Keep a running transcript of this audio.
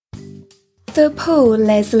The Paul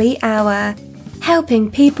Leslie Hour,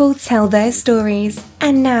 helping people tell their stories.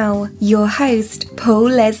 And now, your host, Paul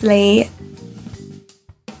Leslie.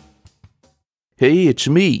 Hey, it's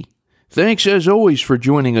me. Thanks as always for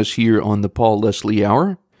joining us here on the Paul Leslie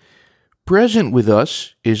Hour. Present with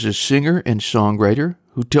us is a singer and songwriter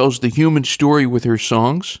who tells the human story with her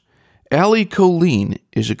songs. Allie Colleen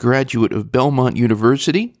is a graduate of Belmont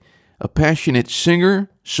University, a passionate singer,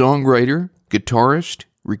 songwriter, guitarist,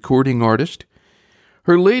 recording artist.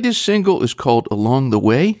 Her latest single is called Along the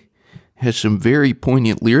Way, has some very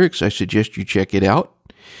poignant lyrics. I suggest you check it out.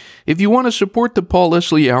 If you want to support the Paul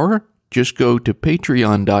Leslie Hour, just go to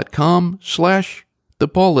patreon.com/the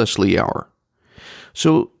Paul Leslie Hour.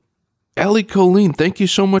 So, Allie Colleen, thank you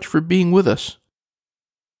so much for being with us.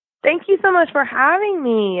 Thank you so much for having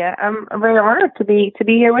me. I'm very honored to be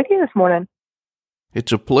here with you this morning.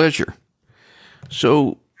 It's a pleasure.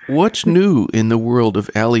 So, what's new in the world of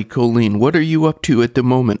Allie Colleen? What are you up to at the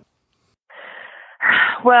moment?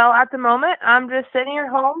 Well, at the moment, I'm just sitting here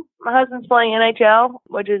home. My husband's playing NHL,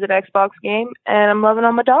 which is an Xbox game, and I'm loving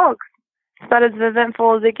on my dogs. It's about as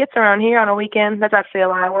eventful as it gets around here on a weekend. That's actually a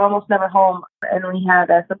lie. We're almost never home, and we had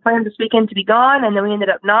some plans this weekend to be gone, and then we ended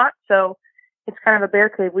up not, so it's kind of a bear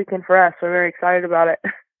cave weekend for us. We're very excited about it.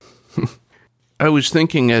 I was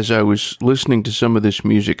thinking as I was listening to some of this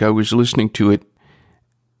music, I was listening to it,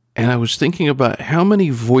 and I was thinking about how many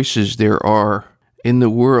voices there are in the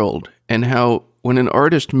world, and how when an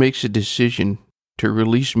artist makes a decision to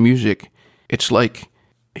release music, it's like,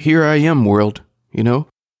 here I am, world, you know?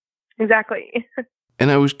 Exactly. And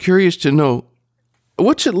I was curious to know,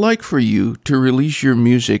 what's it like for you to release your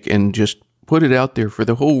music and just put it out there for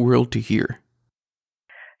the whole world to hear?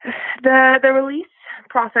 The release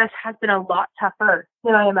process has been a lot tougher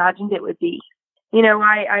than I imagined it would be. You know,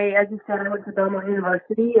 I as you said, I went to Belmont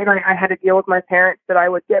University, and I had to deal with my parents that I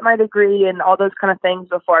would get my degree and all those kind of things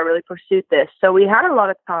before I really pursued this. So we had a lot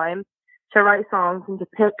of time to write songs and to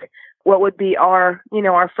pick what would be our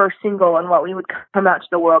first single and what we would come out to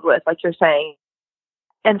the world with, like you're saying.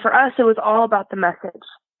 And for us, it was all about the message.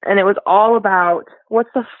 And it was all about what's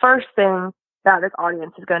the first thing that this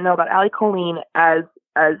audience is going to know about Allie Colleen as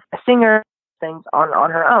a singer, things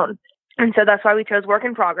on her own. And so that's why we chose Work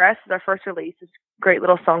in Progress as our first release. This great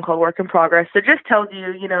little song called Work in Progress. So it just tells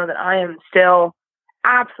you, that I am still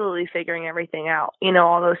absolutely figuring everything out,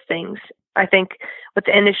 all those things. I think with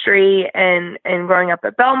the industry and growing up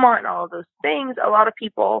at Belmont and all of those things, a lot of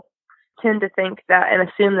people tend to think that and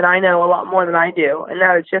assume that I know a lot more than I do. And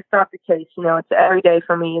that is just not the case. It's every day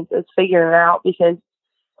for me is figuring it out, because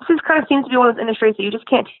this kind of seems to be one of those industries that you just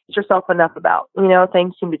can't teach yourself enough about.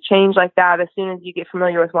 Things seem to change like that. As soon as you get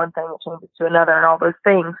familiar with one thing, it changes to another and all those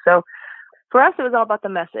things. So for us, it was all about the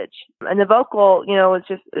message. And the vocal, was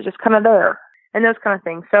just kind of there and those kind of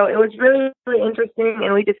things. So it was really, really interesting.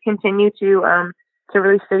 And we just continue to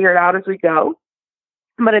really figure it out as we go.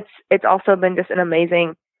 But it's also been just an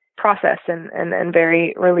amazing process and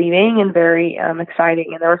very relieving and very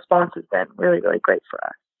exciting. And the response has been really, really great for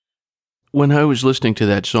us. When I was listening to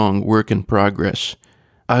that song, Work in Progress,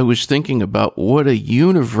 I was thinking about what a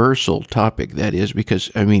universal topic that is, because,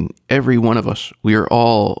 every one of us, we are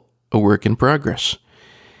all a work in progress.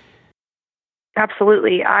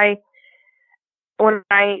 Absolutely. When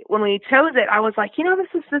we chose it, I was like, this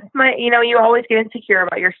is my, you always get insecure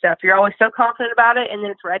about your stuff. You're always so confident about it, and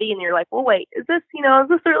then it's ready, and you're like, well, wait, is this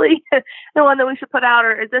really the one that we should put out,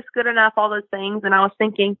 or is this good enough? All those things. And I was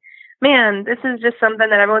thinking, man, this is just something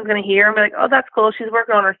that everyone's going to hear and be like, oh, that's cool. She's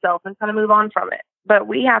working on herself, and kind of move on from it. But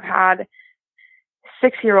we have had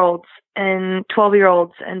 6-year-olds and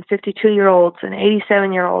 12-year-olds and 52-year-olds and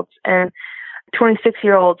 87-year-olds and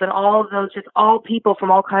 26-year-olds and all of those, just all people from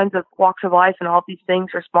all kinds of walks of life and all these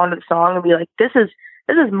things respond to the song and be like, this is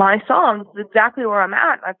my song. This is exactly where I'm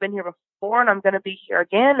at. I've been here before, and I'm going to be here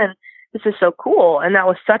again. And this is so cool. And that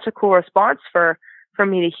was such a cool response for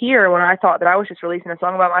me to hear when I thought that I was just releasing a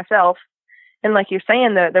song about myself. And like you're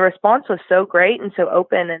saying, the response was so great and so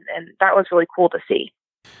open, and that was really cool to see.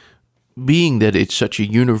 Being that it's such a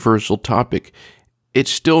universal topic, it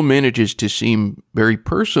still manages to seem very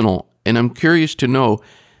personal. And I'm curious to know,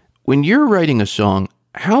 when you're writing a song,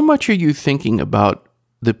 how much are you thinking about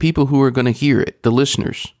the people who are going to hear it, the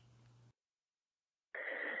listeners?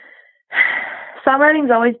 Songwriting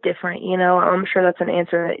is always different, I'm sure that's an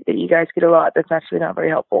answer that you guys get a lot. That's actually not very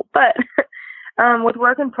helpful. But with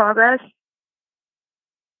Work in Progress,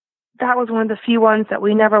 that was one of the few ones that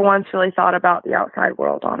we never once really thought about the outside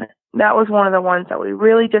world on it. That was one of the ones that we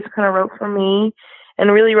really just kind of wrote for me,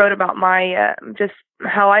 and really wrote about my just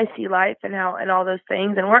how I see life and all those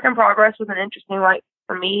things. And Work in Progress was an interesting write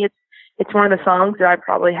for me. It's one of the songs that I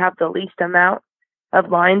probably have the least amount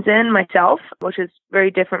of lines in myself, which is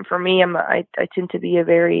very different for me. I tend to be a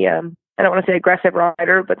very, I don't want to say aggressive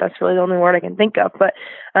writer, but that's really the only word I can think of. But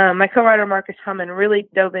my co-writer, Marcus Hummon, really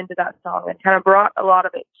dove into that song and kind of brought a lot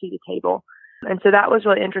of it to the table. And so that was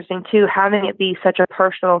really interesting too, having it be such a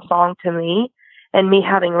personal song to me and me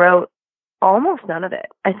having wrote almost none of it.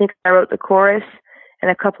 I think I wrote the chorus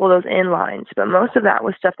and a couple of those end lines, but most of that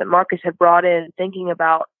was stuff that Marcus had brought in, thinking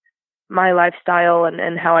about my lifestyle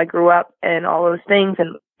and how I grew up and all those things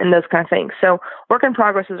and those kind of things. So Work in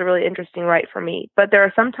Progress is a really interesting write for me. But there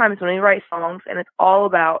are some times when we write songs and it's all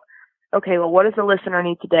about, okay, well, what does the listener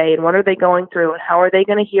need today and what are they going through and how are they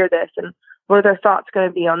going to hear this and what are their thoughts going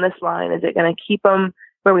to be on this line? Is it going to keep them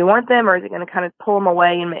where we want them or is it going to kind of pull them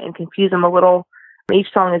away and confuse them a little? Each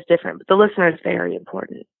song is different, but the listener is very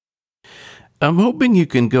important. I'm hoping you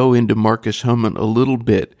can go into Marcus Hummon a little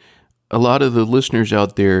bit. A lot of the listeners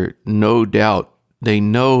out there, no doubt, they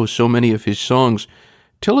know so many of his songs.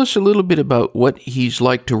 Tell us a little bit about what he's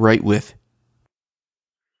like to write with.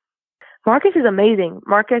 Marcus is amazing.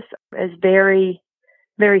 Marcus is very,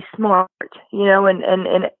 very smart,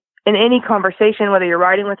 and in any conversation, whether you're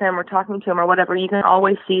writing with him or talking to him or whatever, you can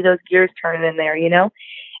always see those gears turning in there,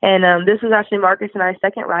 And this was actually Marcus and I's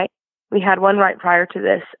second write. We had one write prior to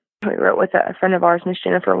this. We wrote with a friend of ours, Miss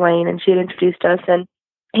Jennifer Wayne, and she had introduced us, and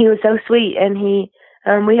he was so sweet, and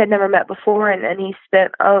we had never met before, and he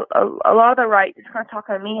spent a lot of the write just kind of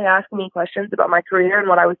talking to me and asking me questions about my career and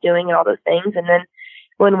what I was doing and all those things. And then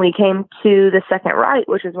when we came to the second write,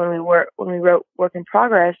 which is when we wrote Work in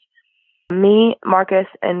Progress, me, Marcus,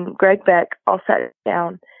 and Greg Beck all sat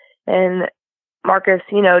down, and Marcus,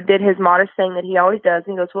 did his modest thing that he always does.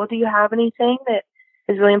 And he goes, well, do you have anything that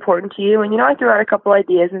is really important to you? And, I threw out a couple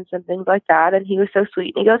ideas and some things like that. And he was so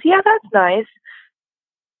sweet. And he goes, yeah, that's nice.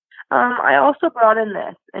 I also brought in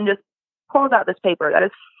this, and just pulls out this paper that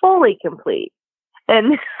is fully complete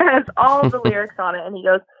and has all of the lyrics on it. And he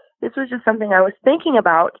goes, this was just something I was thinking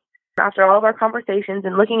about after all of our conversations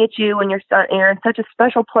and looking at you and you're in such a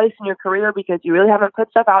special place in your career because you really haven't put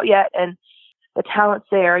stuff out yet. And the talent's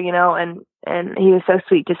there, and he was so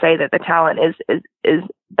sweet to say that the talent is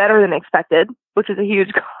better than expected, which is a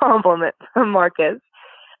huge compliment from Marcus.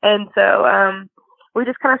 And so, we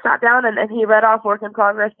just kind of sat down and he read off Work in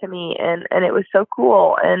Progress to me and it was so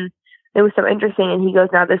cool and it was so interesting. And he goes,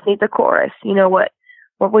 now this needs a chorus.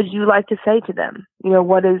 What would you like to say to them?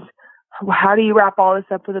 How do you wrap all this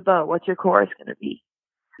up with a bow? What's your chorus going to be?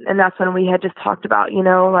 And that's when we had just talked about,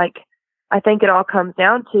 I think it all comes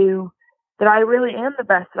down to that I really am the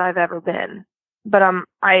best that I've ever been. But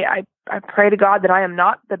I pray to God that I am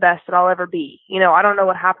not the best that I'll ever be. I don't know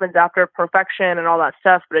what happens after perfection and all that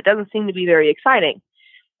stuff, but it doesn't seem to be very exciting.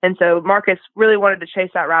 And so Marcus really wanted to chase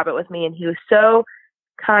that rabbit with me, and he was so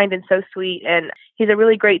kind and so sweet. And he's a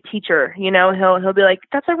really great teacher. He'll be like,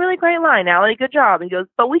 "That's a really great line, Allie. Good job." He goes,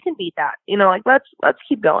 "But we can beat that. Let's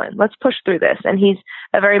keep going. Let's push through this." And he's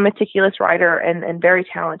a very meticulous writer and very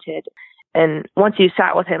talented. And once you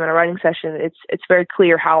sat with him in a writing session, it's very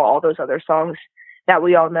clear how all those other songs that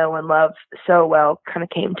we all know and love so well kind of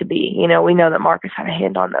came to be. We know that Marcus had a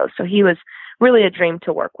hand on those. So he was really a dream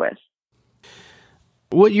to work with.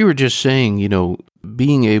 What you were just saying,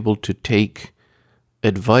 being able to take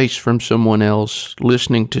advice from someone else,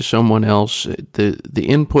 listening to someone else, the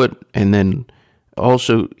input, and then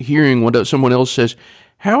also hearing what someone else says.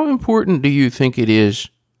 How important do you think it is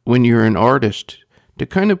when you're an artist to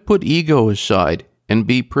kind of put ego aside and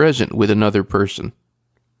be present with another person?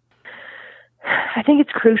 I think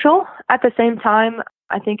it's crucial. At the same time,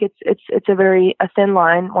 I think it's a thin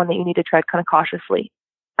line, one that you need to tread kind of cautiously.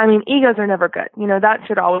 I mean, egos are never good. That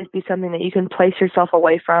should always be something that you can place yourself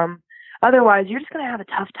away from. Otherwise, you're just going to have a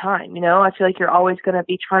tough time. I feel like you're always going to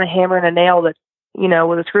be trying to hammer in a nail that,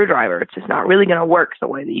 with a screwdriver. It's just not really going to work the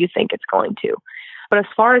way that you think it's going to. But as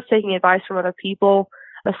far as taking advice from other people,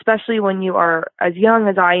 especially when you are as young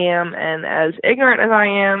as I am and as ignorant as I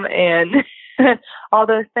am and all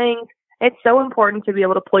those things, it's so important to be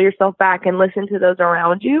able to pull yourself back and listen to those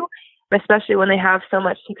around you, especially when they have so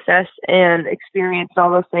much success and experience and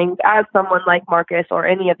all those things, as someone like Marcus or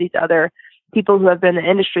any of these other people who have been in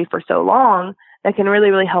the industry for so long that can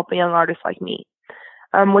really, really help a young artist like me.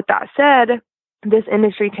 With that said, this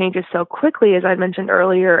industry changes so quickly, as I mentioned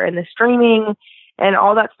earlier, and the streaming and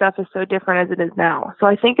all that stuff is so different as it is now. So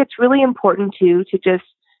I think it's really important to just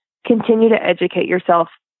continue to educate yourself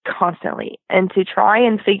constantly and to try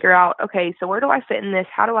and figure out, okay, so where do I fit in this?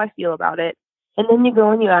 How do I feel about it? And then you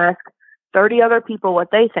go and you ask 30 other people what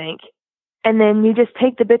they think. And then you just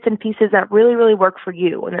take the bits and pieces that really, really work for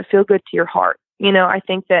you and that feel good to your heart. I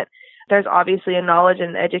think that there's obviously a knowledge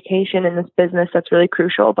and education in this business that's really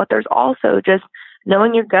crucial, but there's also just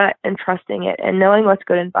knowing your gut and trusting it and knowing what's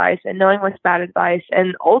good advice and knowing what's bad advice.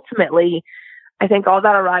 And ultimately, I think all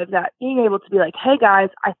that arrives at being able to be like, hey guys,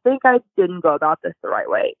 I think I didn't go about this the right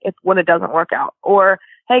way when it doesn't work out. Or,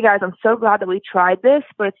 hey guys, I'm so glad that we tried this,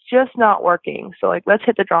 but it's just not working. So like, let's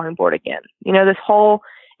hit the drawing board again. This whole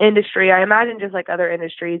industry, I imagine just like other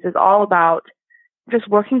industries, is all about just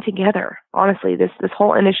working together. Honestly, this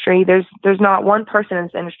whole industry, there's not one person in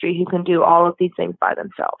this industry who can do all of these things by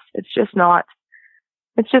themselves. It's just not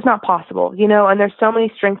possible, and there's so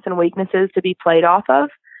many strengths and weaknesses to be played off of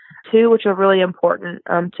too, which are really important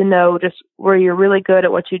to know just where you're really good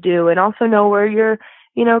at what you do and also know where you're,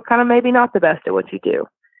 kind of maybe not the best at what you do.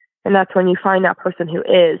 And that's when you find that person who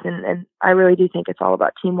is. And I really do think it's all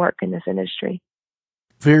about teamwork in this industry.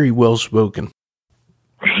 Very well spoken.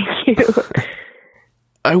 Thank you.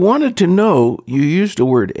 I wanted to know, you used the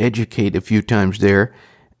word educate a few times there,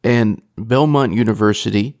 and Belmont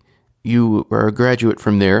University, you are a graduate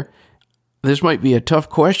from there. This might be a tough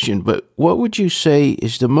question, but what would you say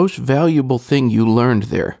is the most valuable thing you learned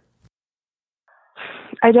there?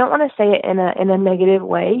 I don't want to say it in a negative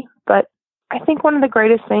way, but I think one of the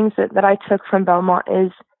greatest things that I took from Belmont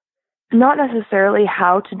is not necessarily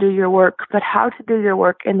how to do your work, but how to do your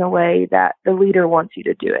work in the way that the leader wants you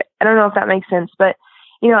to do it. I don't know if that makes sense, but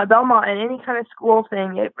at Belmont and any kind of school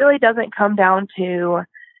thing, it really doesn't come down to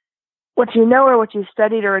what you know or what you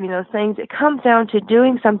studied or any of those things. It comes down to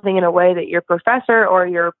doing something in a way that your professor or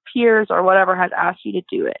your peers or whatever has asked you to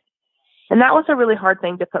do it. And that was a really hard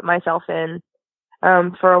thing to put myself in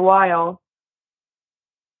for a while.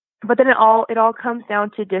 But then it all comes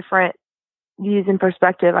down to different views and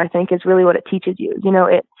perspective, I think, is really what it teaches you.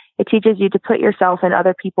 It teaches you to put yourself in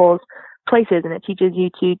other people's places, and it teaches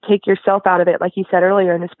you to take yourself out of it, like you said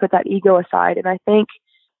earlier, and just put that ego aside. And I think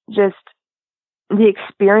just the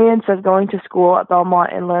experience of going to school at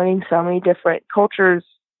Belmont and learning so many different cultures,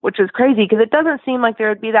 which is crazy because it doesn't seem like there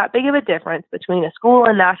would be that big of a difference between a school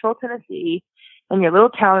in Nashville, Tennessee, and your little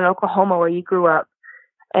town in Oklahoma where you grew up,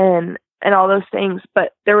 and all those things.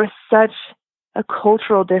 But there was such a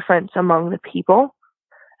cultural difference among the people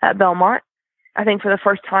at Belmont. I think for the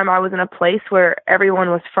first time I was in a place where everyone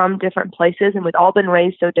was from different places and we'd all been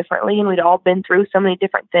raised so differently and we'd all been through so many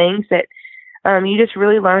different things that you just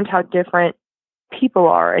really learned how different people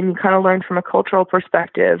are, and you kind of learned from a cultural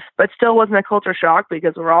perspective, but still wasn't a culture shock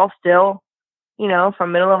because we're all still,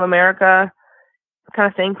 from middle of America kind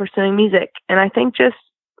of thing, pursuing music. And I think just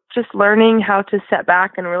learning how to step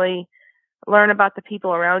back and really learn about the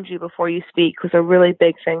people around you before you speak was a really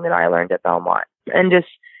big thing that I learned at Belmont. And just,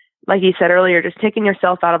 like you said earlier, just taking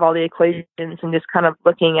yourself out of all the equations and just kind of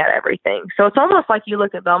looking at everything. So it's almost like you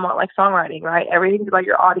look at Belmont like songwriting, right? Everything's about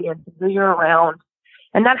your audience and who you're around.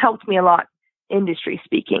 And that helped me a lot, industry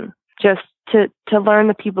speaking, just to learn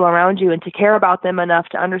the people around you and to care about them enough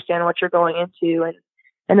to understand what you're going into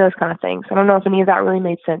and those kind of things. I don't know if any of that really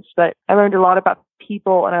made sense, but I learned a lot about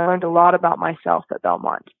people and I learned a lot about myself at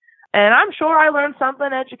Belmont. And I'm sure I learned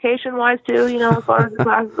something education-wise too, as far as the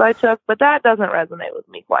classes I took, but that doesn't resonate with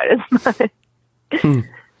me quite as much.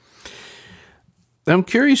 I'm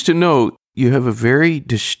curious to know, you have a very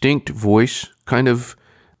distinct voice, kind of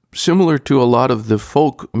similar to a lot of the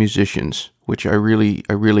folk musicians, which I really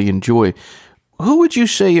enjoy. Who would you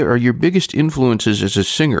say are your biggest influences as a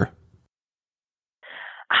singer?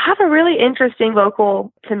 I have a really interesting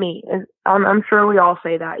vocal to me. I'm sure we all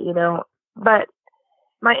say that, but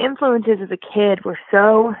my influences as a kid were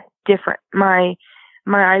so different. I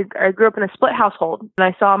grew up in a split household, and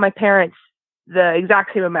I saw my parents the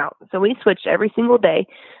exact same amount. So we switched every single day.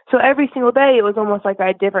 So every single day, it was almost like I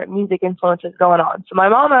had different music influences going on. So my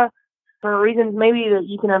mama, for reasons maybe that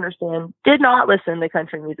you can understand, did not listen to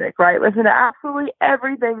country music, right? Listen to absolutely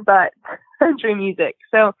everything but country music.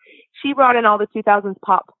 So she brought in all the 2000s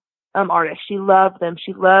pop artists. She loved them.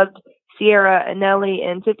 She loved Sierra and Nelly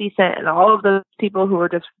and 50 Cent and all of those people who were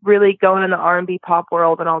just really going in the R&B pop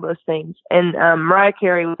world and all those things. And Mariah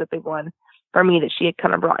Carey was a big one for me that she had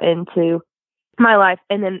kind of brought into my life.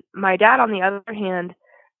 And then my dad, on the other hand,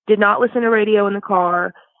 did not listen to radio in the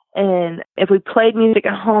car. And if we played music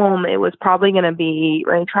at home, it was probably going to be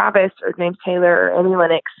Randy Travis or James Taylor or Annie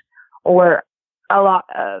Lennox or a lot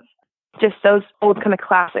of just those old kind of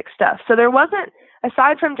classic stuff. So there wasn't,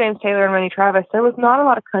 aside from James Taylor and Randy Travis, there was not a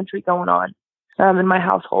lot of country going on in my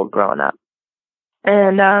household growing up.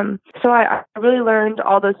 And so I really learned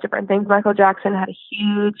all those different things. Michael Jackson had a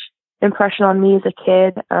huge impression on me as a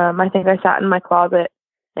kid. I think I sat in my closet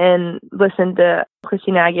and listened to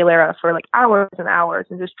Christina Aguilera for like hours and hours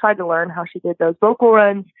and just tried to learn how she did those vocal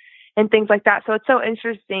runs and things like that. So it's so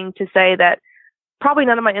interesting to say that probably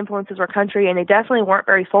none of my influences were country, and they definitely weren't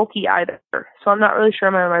very folky either. So I'm not really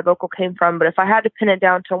sure where my vocal came from, but if I had to pin it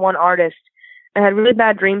down to one artist, I had really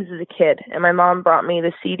bad dreams as a kid, and my mom brought me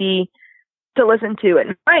the CD to listen to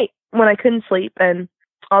at night when I couldn't sleep and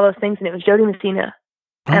all those things, and it was Jody Messina.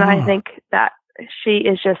 Oh. And I think that she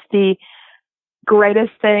is just the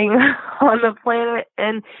greatest thing on the planet,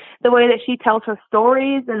 and the way that she tells her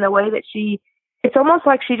stories and the way that it's almost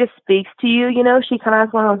like she just speaks to you, you know. She kind of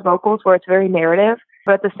has one of those vocals where it's very narrative,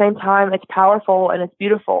 but at the same time, it's powerful and it's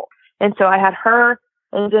beautiful. And so I had her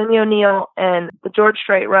and Jamie O'Neill and the George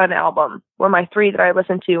Strait Run album were my three that I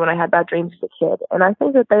listened to when I had bad dreams as a kid. And I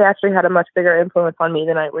think that they actually had a much bigger influence on me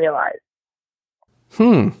than I realized.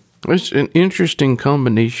 It's an interesting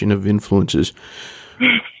combination of influences.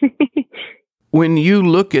 When you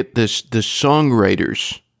look at the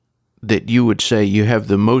songwriters that you would say you have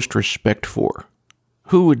the most respect for,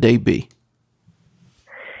 who would they be?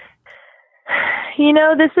 You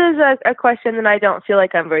know, this is a question that I don't feel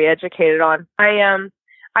like I'm very educated on.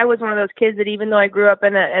 I was one of those kids that, even though I grew up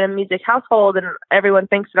in a music household and everyone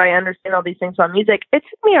thinks that I understand all these things about music, it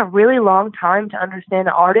took me a really long time to understand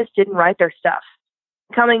that artists didn't write their stuff.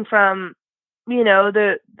 Coming from, you know,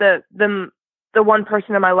 the one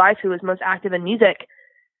person in my life who was most active in music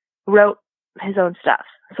wrote his own stuff.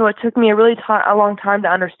 So it took me a long time to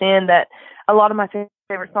understand that a lot of my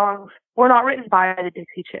favorite songs were not written by the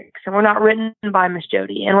Dixie Chicks, and were not written by Miss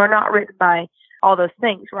Jody, and were not written by all those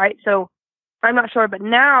things, right? So I'm not sure, but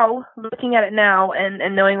now, looking at it now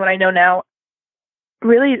and knowing what I know now,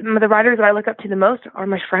 really the writers that I look up to the most are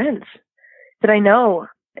my friends that I know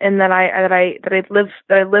and that I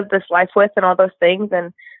live this life with, and all those things.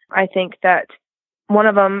 And I think that one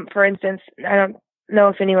of them, for instance, I don't know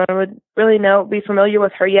if anyone would really be familiar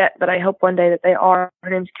with her yet, but I hope one day that they are. Her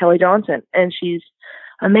name's Kelly Johnson, and she's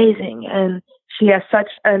amazing. And she has such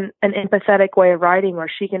an empathetic way of writing, where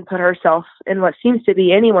she can put herself in what seems to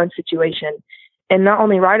be anyone's situation and not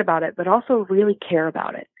only write about it, but also really care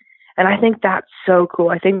about it. And I think that's so cool.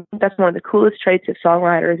 I think that's one of the coolest traits of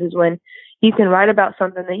songwriters, is when you can write about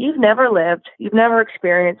something that you've never lived, you've never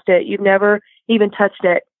experienced it, you've never even touched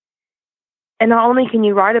it. And not only can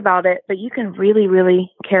you write about it, but you can really,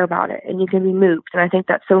 really care about it, and you can be moved. And I think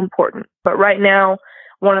that's so important. But right now,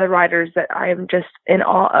 one of the writers that I am just in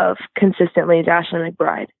awe of consistently is Ashley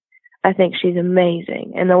McBride. I think she's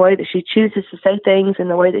amazing. And the way that she chooses to say things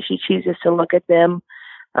and the way that she chooses to look at them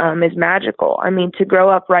is magical. I mean, to grow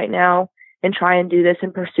up right now and try and do this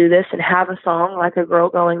and pursue this and have a song like A Girl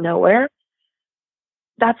Going Nowhere,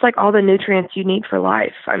 that's like all the nutrients you need for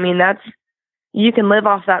life. I mean, you can live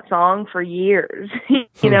off that song for years,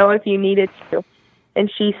 you know, if you needed to.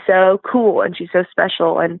 And she's so cool, and she's so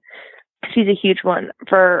special, and she's a huge one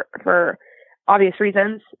for obvious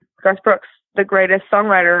reasons. Garth Brooks, the greatest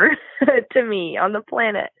songwriter to me on the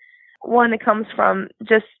planet. One that comes from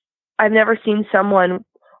just, I've never seen someone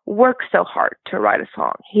work so hard to write a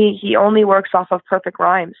song. He only works off of perfect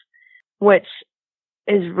rhymes, which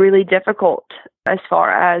is really difficult, as far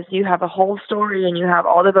as you have a whole story and you have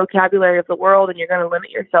all the vocabulary of the world, and you're going to limit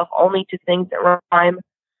yourself only to things that rhyme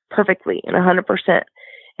perfectly and 100%.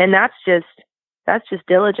 And that's just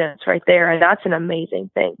diligence right there. And that's an amazing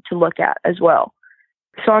thing to look at as well.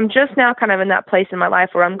 So I'm just now kind of in that place in my life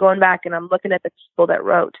where I'm going back and I'm looking at the people that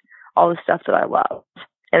wrote all the stuff that I love,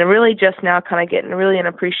 and really just now kind of getting really an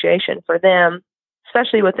appreciation for them,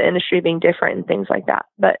 especially with the industry being different and things like that.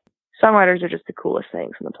 But songwriters are just the coolest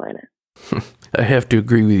things on the planet. I have to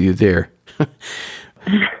agree with you there.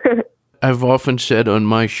 I've often said on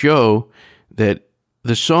my show that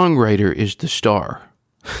the songwriter is the star.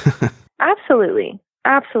 Absolutely.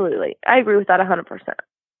 Absolutely. I agree with that 100%.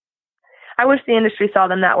 I wish the industry saw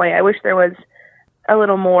them that way. I wish there was a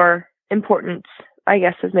little more importance, I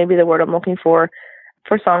guess is maybe the word I'm looking for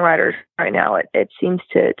songwriters right now. It seems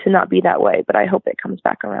to not be that way, but I hope it comes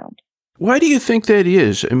back around. Why do you think that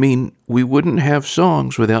is? I mean, we wouldn't have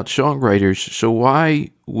songs without songwriters, so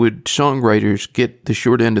why would songwriters get the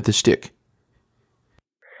short end of the stick?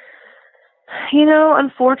 You know,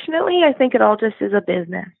 unfortunately, I think it all just is a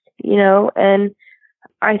business, you know, and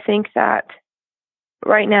I think that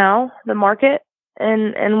right now, the market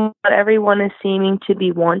and what everyone is seeming to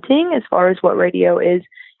be wanting as far as what radio is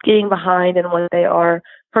getting behind and what they are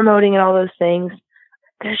promoting and all those things,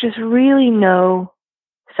 there's just really no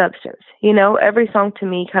substance. You know, every song to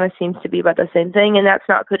me kind of seems to be about the same thing, and that's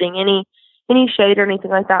not putting any shade or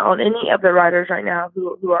anything like that on any of the writers right now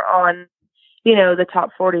who are on, you know, the top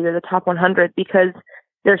 40 or the top 100, because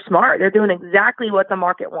they're smart. They're doing exactly what the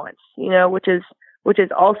market wants, you know, which is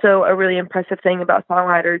also a really impressive thing about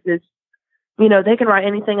songwriters is, they can write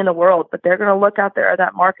anything in the world, but they're going to look out there at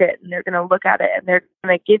that market and they're going to look at it and they're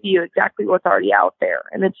going to give you exactly what's already out there.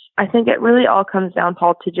 And I think it really all comes down,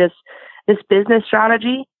 Paul, to just this business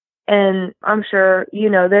strategy. And I'm sure you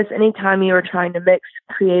know this, anytime you are trying to mix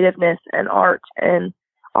creativeness and art and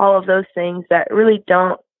all of those things that really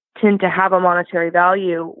don't tend to have a monetary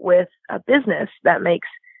value with a business that makes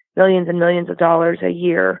millions and millions of dollars a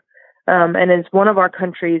year, and is one of our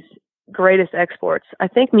country's greatest exports. I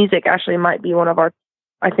think music actually might be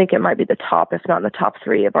I think it might be the top, if not in the top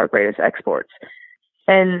 3 of our greatest exports.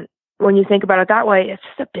 And when you think about it that way, it's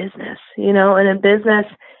just a business, and in business,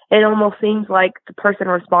 it almost seems like the person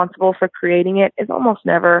responsible for creating it is almost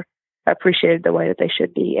never appreciated the way that they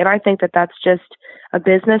should be. And I think that that's just a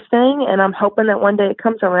business thing. And I'm hoping that one day it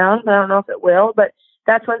comes around, but I don't know if it will, but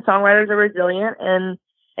that's when songwriters are resilient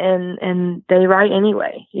and they write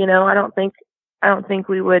anyway. I don't think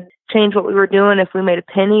we would change what we were doing if we made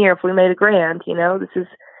a penny or if we made $1,000.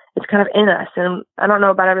 It's kind of in us. And I don't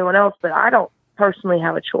know about everyone else, but I don't personally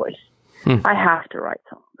have a choice. I have to write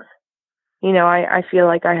songs. I feel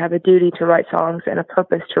like I have a duty to write songs and a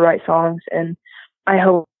purpose to write songs. And I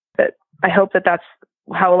hope that that's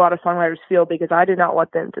how a lot of songwriters feel, because I do not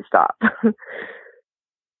want them to stop.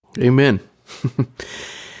 Amen.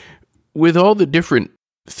 With all the different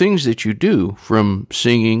things that you do, from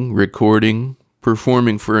singing, recording,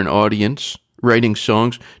 performing for an audience, writing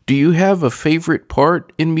songs, do you have a favorite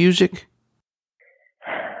part in music?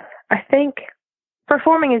 I think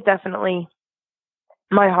performing is definitely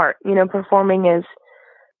my heart. Performing is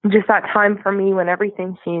just that time for me when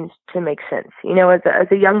everything seems to make sense. As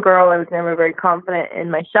a young girl, I was never very confident in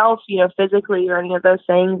myself, physically or any of those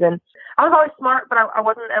things. And I was always smart, but I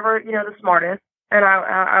wasn't ever, the smartest. And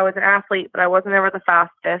I was an athlete, but I wasn't ever the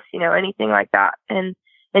fastest, anything like that. And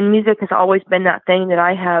music has always been that thing that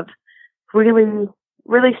I have really,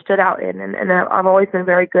 really stood out in. And I've always been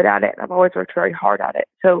very good at it. I've always worked very hard at it.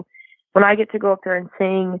 So when I get to go up there and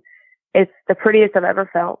sing, it's the prettiest I've ever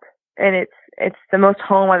felt. And it's the most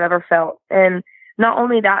home I've ever felt. And not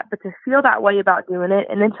only that, but to feel that way about doing it,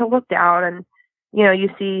 and then to look down and, you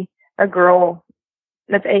see a girl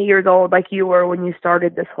that's 8 years old like you were when you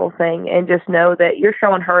started this whole thing, and just know that you're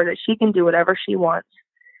showing her that she can do whatever she wants.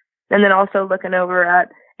 And then also looking over at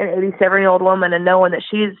an 87-year-old woman and knowing that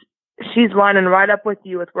she's lining right up with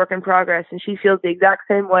you with work in progress, and she feels the exact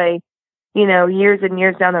same way, years and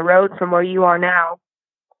years down the road from where you are now.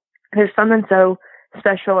 There's something so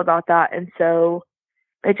special about that. And so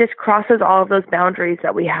it just crosses all of those boundaries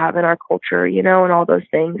that we have in our culture, and all those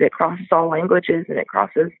things. It crosses all languages and it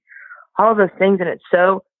crosses all of those things. And it's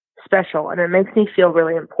so special, and it makes me feel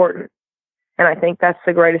really important. And I think that's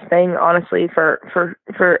the greatest thing, honestly, for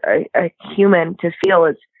a human to feel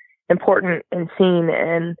is important and seen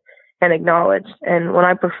and acknowledged. And when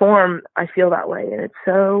I perform, I feel that way, and it's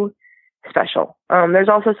so special. There's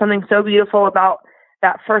also something so beautiful about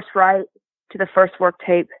that first write to the first work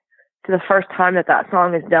tape to the first time that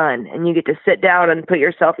song is done, and you get to sit down and put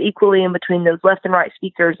yourself equally in between those left and right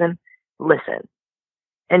speakers and listen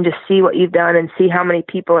and just see what you've done and see how many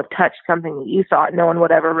people have touched something that you thought no one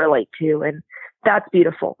would ever relate to. And that's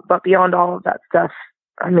beautiful. But beyond all of that stuff,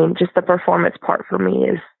 just the performance part for me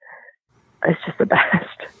is just the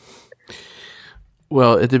best.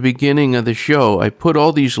 Well, at the beginning of the show, I put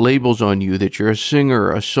all these labels on you that you're a singer,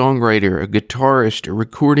 a songwriter, a guitarist, a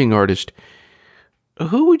recording artist.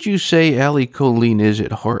 Who would you say Allie Colleen is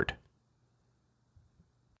at heart?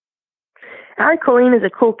 Allie Colleen is a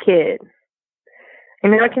cool kid.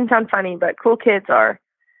 It can sound funny, but cool kids are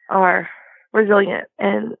resilient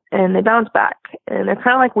and they bounce back, and they're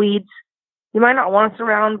kind of like weeds. You might not want us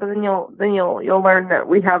around, but then you'll learn that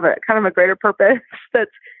we have a kind of a greater purpose that's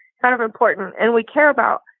kind of important, and we care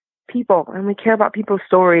about people, and we care about people's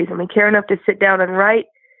stories, and we care enough to sit down and write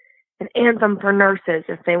an anthem for nurses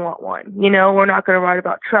if they want one. We're not going to write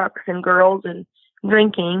about trucks and girls and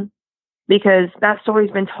drinking, because that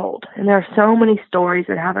story's been told, and there are so many stories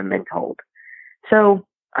that haven't been told. So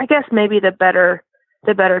I guess maybe the better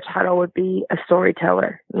title would be a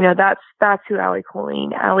storyteller. That's who Allie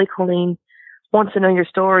Colleen. Allie Colleen wants to know your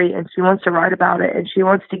story, and she wants to write about it, and she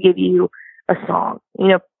wants to give you a song.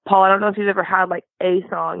 Paul, I don't know if you've ever had like a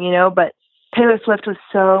song, but Taylor Swift was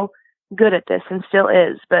so good at this and still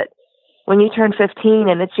is. But when you turn 15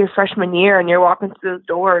 and it's your freshman year and you're walking through those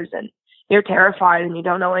doors and you're terrified and you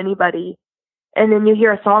don't know anybody, and then you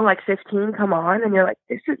hear a song like 15 come on and you're like,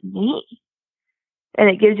 this is me. And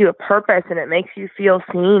it gives you a purpose, and it makes you feel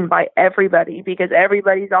seen by everybody, because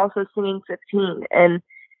everybody's also singing 15 and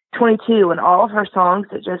 22, and all of her songs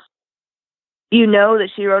that just, that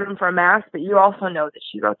she wrote them for a mass, but you also know that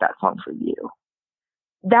she wrote that song for you.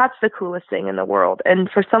 that's the coolest thing in the world. And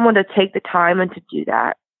for someone to take the time and to do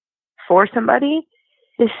that for somebody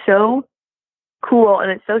is so cool,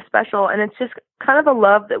 and it's so special, and it's just kind of a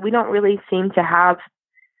love that we don't really seem to have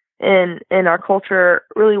in our culture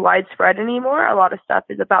really widespread anymore. A lot of stuff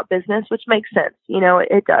is about business, which makes sense,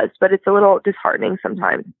 it does, but it's a little disheartening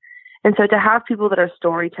sometimes. And so to have people that are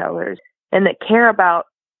storytellers and that care about,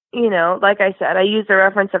 like I said, I use the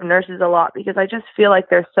reference of nurses a lot because I just feel like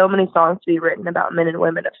there's so many songs to be written about men and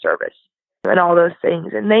women of service and all those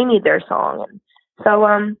things, and they need their song. And so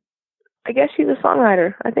I guess she's a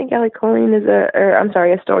songwriter. I think Allie Colleen is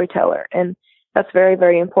a storyteller. And that's very,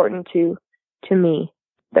 very important to me,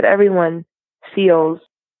 that everyone feels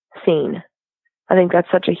seen. I think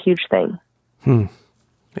that's such a huge thing.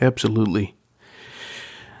 Absolutely.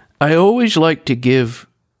 I always like to give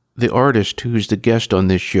the artist who's the guest on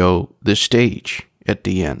this show the stage at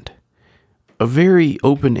the end. A very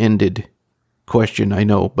open-ended question, I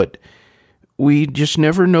know, but we just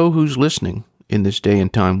never know who's listening in this day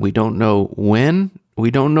and time. We don't know when,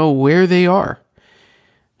 we don't know where they are.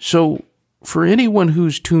 So for anyone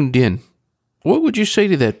who's tuned in, what would you say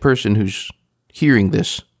to that person who's hearing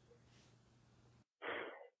this?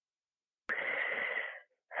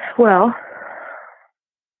 Well,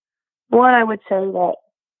 one, I would say that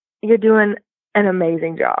you're doing an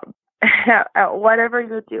amazing job at whatever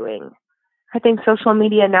you're doing. I think social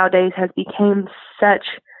media nowadays has become such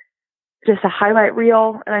just a highlight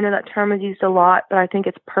reel, and I know that term is used a lot, but I think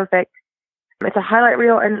it's perfect. It's a highlight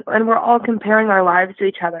reel, and we're all comparing our lives to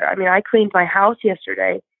each other. I mean, I cleaned my house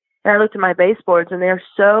yesterday, and I looked at my baseboards, and they're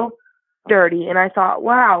so dirty, and I thought,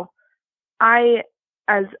 wow, I,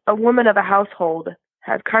 as a woman of a household,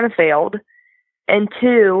 have kind of failed. And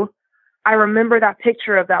two, I remember that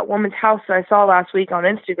picture of that woman's house that I saw last week on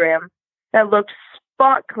Instagram that looked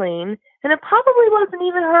spot clean, and it probably wasn't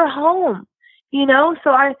even her home,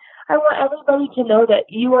 So I want everybody to know that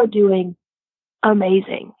you are doing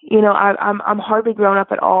amazing. I'm hardly grown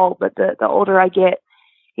up at all, but the older I get,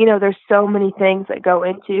 there's so many things that go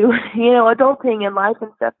into, adulting and life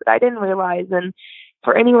and stuff that I didn't realize. And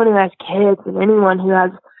for anyone who has kids and anyone who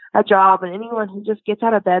has a job and anyone who just gets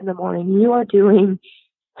out of bed in the morning, you are doing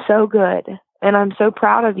so good. And I'm so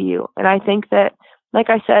proud of you. And I think that, like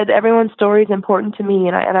I said, everyone's story is important to me,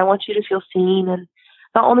 and I want you to feel seen, and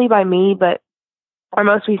not only by me, but our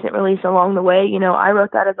most recent release along the way. I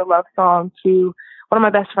wrote that as a love song to one of my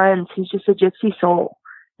best friends who's just a gypsy soul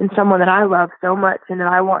and someone that I love so much, and that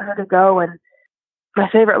I want her to go. And my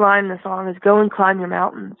favorite line in the song is, "Go and climb your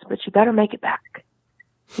mountains, but you better make it back."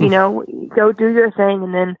 Go do your thing,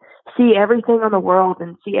 and then see everything on the world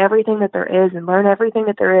and see everything that there is and learn everything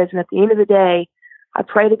that there is. And at the end of the day, I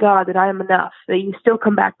pray to God that I am enough, that you still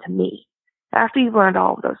come back to me after you've learned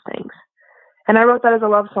all of those things. And I wrote that as a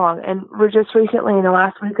love song. And we're just recently, in the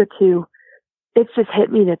last week or two, it's just hit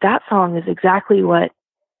me that song is exactly what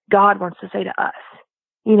God wants to say to us.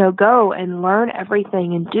 Go and learn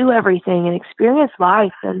everything and do everything and experience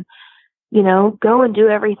life, and, go and do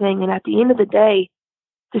everything. And at the end of the day,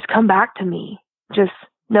 just come back to me. Just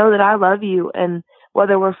know that I love you. And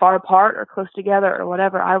whether we're far apart or close together or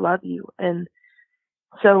whatever, I love you. And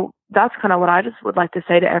so that's kind of what I just would like to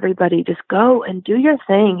say to everybody. Just go and do your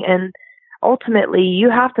thing. And ultimately, you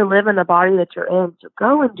have to live in the body that you're in. So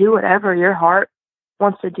go and do whatever your heart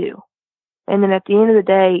wants to do. And then at the end of the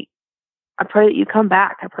day, I pray that you come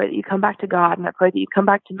back. I pray that you come back to God, and I pray that you come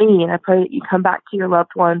back to me, and I pray that you come back to your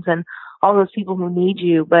loved ones and all those people who need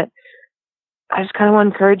you. But I just kind of want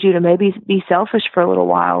to encourage you to maybe be selfish for a little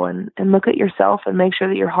while and look at yourself and make sure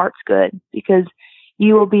that your heart's good, because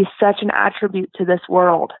you will be such an attribute to this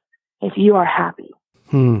world if you are happy.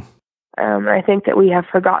 I think that we have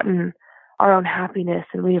forgotten our own happiness,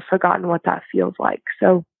 and we have forgotten what that feels like.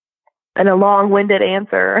 So, in a long-winded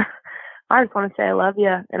answer, I just want to say I love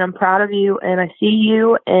you, and I'm proud of you, and I see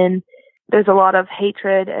you, and there's a lot of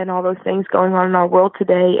hatred and all those things going on in our world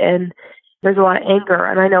today, and there's a lot of anger.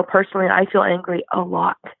 And I know personally I feel angry a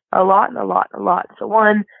lot. So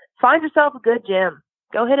one, find yourself a good gym.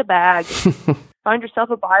 Go hit a bag. Find yourself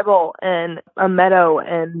a Bible and a meadow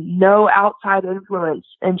and no outside influence,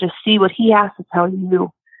 and just see what he has to tell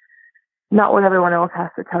you, not what everyone else has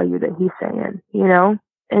to tell you that he's saying,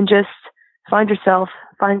 and just find yourself,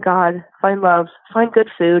 find God, find love, find good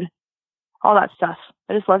food, all that stuff.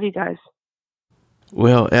 I just love you guys.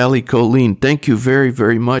 Well, Allie Colleen, thank you very,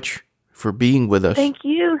 very much for being with us. Thank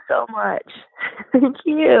you so much. Thank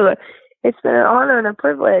you. It's been an honor and a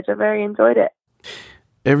privilege. I very enjoyed it.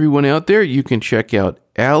 Everyone out there, you can check out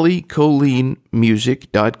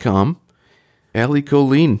AllieColleenmusic.com. Allie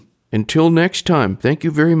Colleen, until next time, thank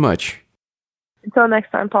you very much. Until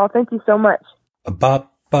next time, Paul. Thank you so much. A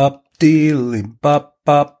bop, bop deedly bop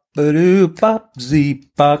bop ba-doo bop zee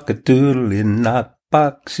bop a doodly not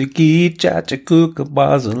bop shiki cha cha kuka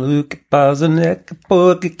baza luka baza neka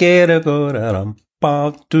poka kera go da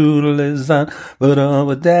bop doodly zan but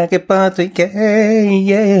over dake pati ke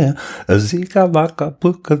yeah zika laka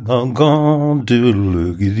puka long gone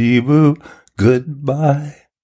doodle giddy boo goodbye.